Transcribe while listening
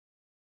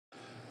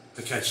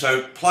Okay,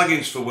 so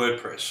plugins for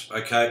WordPress.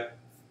 Okay,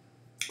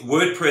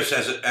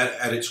 WordPress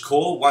at its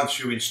core, once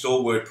you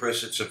install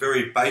WordPress, it's a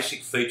very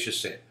basic feature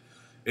set.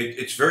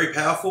 It's very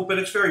powerful, but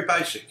it's very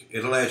basic.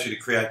 It allows you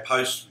to create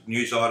posts,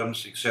 news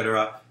items,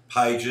 etc.,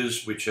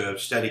 pages, which are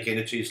static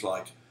entities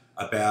like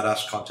About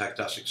Us, Contact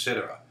Us,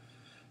 etc.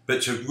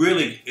 But to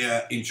really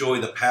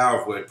enjoy the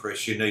power of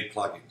WordPress, you need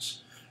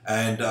plugins.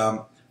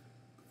 And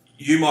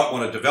you might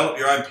want to develop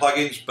your own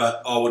plugins,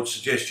 but I would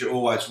suggest you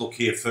always look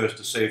here first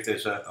to see if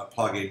there's a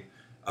plugin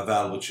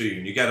available to you.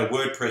 And you go to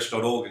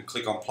wordpress.org and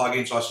click on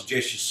plugins. I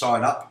suggest you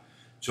sign up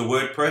to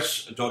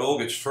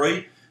wordpress.org. It's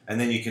free, and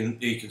then you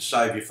can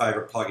save your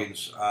favourite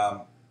plugins,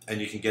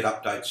 and you can get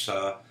updates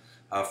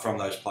from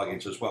those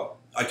plugins as well.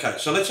 Okay,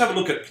 so let's have a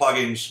look at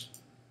plugins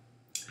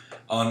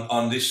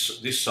on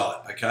this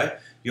site. Okay,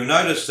 you'll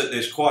notice that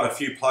there's quite a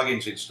few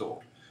plugins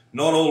installed.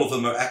 Not all of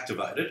them are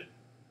activated.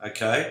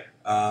 Okay.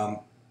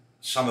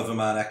 Some of them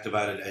aren't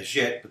activated as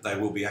yet, but they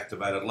will be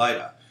activated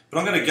later. But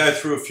I'm going to go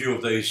through a few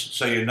of these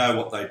so you know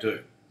what they do.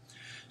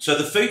 So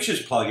the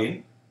features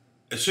plugin,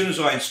 as soon as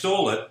I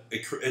install it,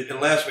 it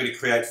allows me to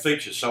create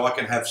features, so I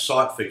can have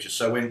site features.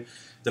 So when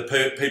the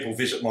people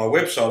visit my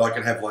website, I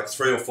can have like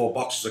 3 or 4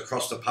 boxes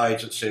across the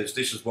page that says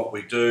this is what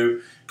we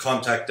do,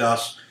 contact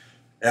us,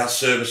 our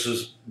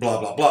services, blah,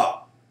 blah,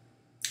 blah.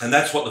 And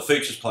that's what the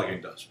features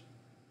plugin does.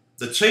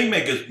 The team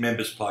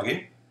members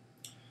plugin,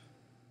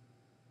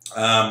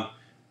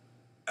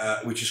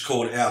 which is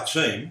called Our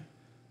Team,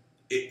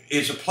 it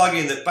is a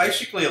plugin that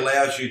basically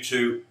allows you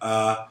to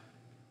add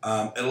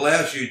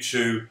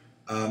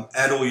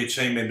all your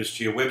team members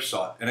to your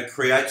website, and it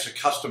creates a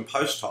custom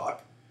post type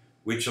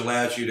which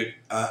allows you to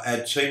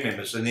add team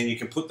members, and then you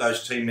can put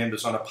those team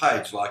members on a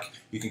page. Like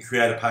you can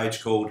create a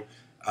page called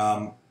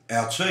Our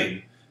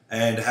Team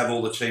and have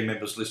all the team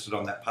members listed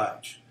on that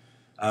page.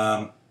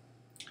 And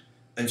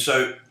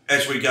so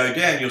as we go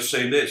down, you'll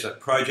see there's a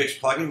projects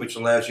plugin which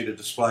allows you to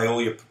display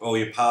all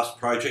your past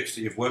projects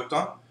that you've worked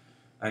on.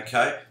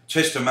 Okay,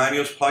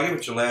 testimonials plugin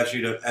which allows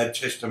you to add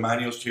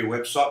testimonials to your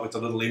website with a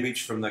little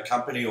image from the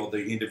company or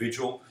the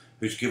individual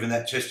who's given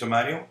that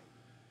testimonial.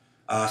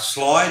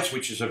 Slides,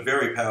 which is a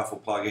very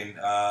powerful plugin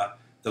that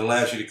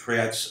allows you to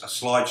create a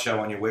slideshow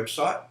on your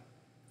website.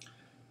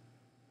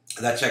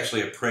 That's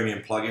actually a premium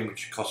plugin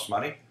which costs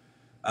money.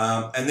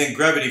 And then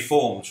Gravity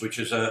Forms, which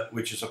is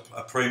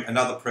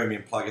another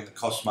premium plugin that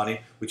costs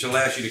money, which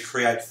allows you to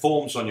create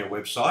forms on your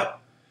website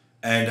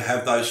and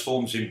have those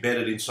forms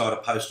embedded inside a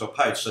post or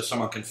page, so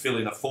someone can fill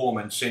in a form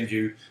and send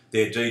you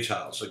their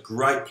details. A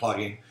great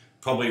plugin,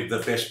 probably the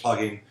best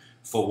plugin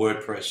for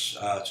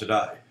WordPress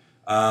today.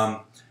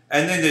 And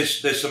then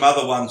there's some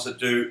other ones that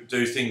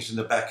do things in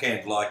the back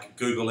end, like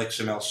Google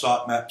XML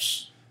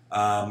sitemaps,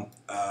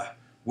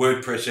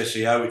 WordPress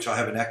SEO, which I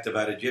haven't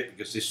activated yet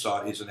because this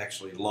site isn't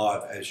actually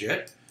live as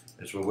yet,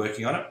 as we're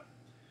working on it.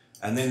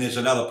 And then there's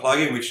another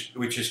plugin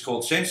which is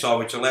called Sensei,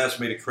 which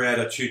allows me to create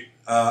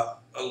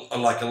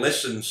like a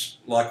lessons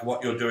like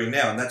what you're doing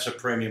now, and that's a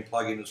premium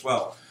plugin as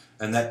well.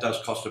 And that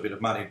does cost a bit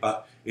of money,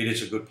 but it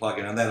is a good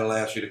plugin, and that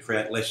allows you to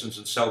create lessons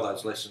and sell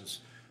those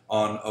lessons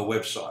on a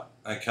website.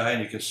 Okay,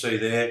 and you can see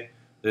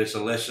there's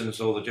the lessons,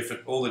 all the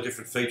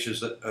different features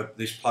that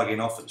this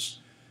plugin offers.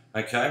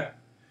 Okay,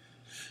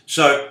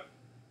 so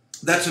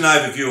that's an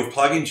overview of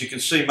plugins. You can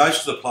see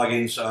most of the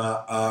plugins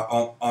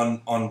are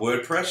on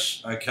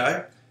WordPress,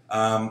 okay?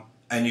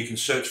 And you can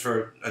search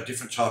for a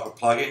different type of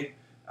plugin,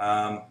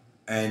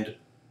 and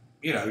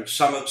you know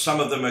some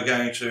of them are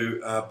going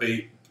to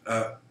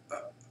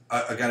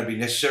be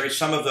necessary.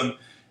 Some of them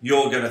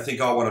you're going to think,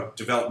 I want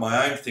to develop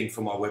my own thing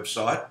for my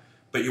website,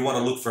 but you want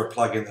to look for a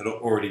plugin that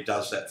already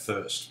does that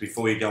first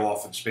before you go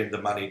off and spend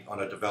the money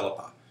on a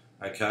developer.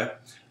 Okay?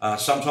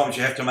 Sometimes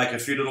you have to make a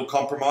few little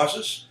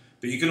compromises.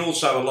 But you can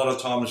also, a lot of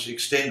times,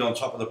 extend on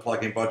top of the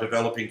plugin by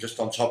developing just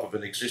on top of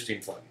an existing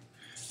plugin.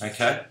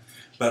 Okay?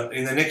 But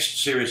in the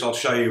next series, I'll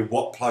show you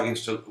what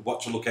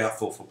to look out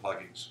for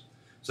plugins.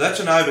 So that's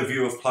an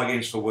overview of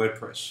plugins for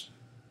WordPress.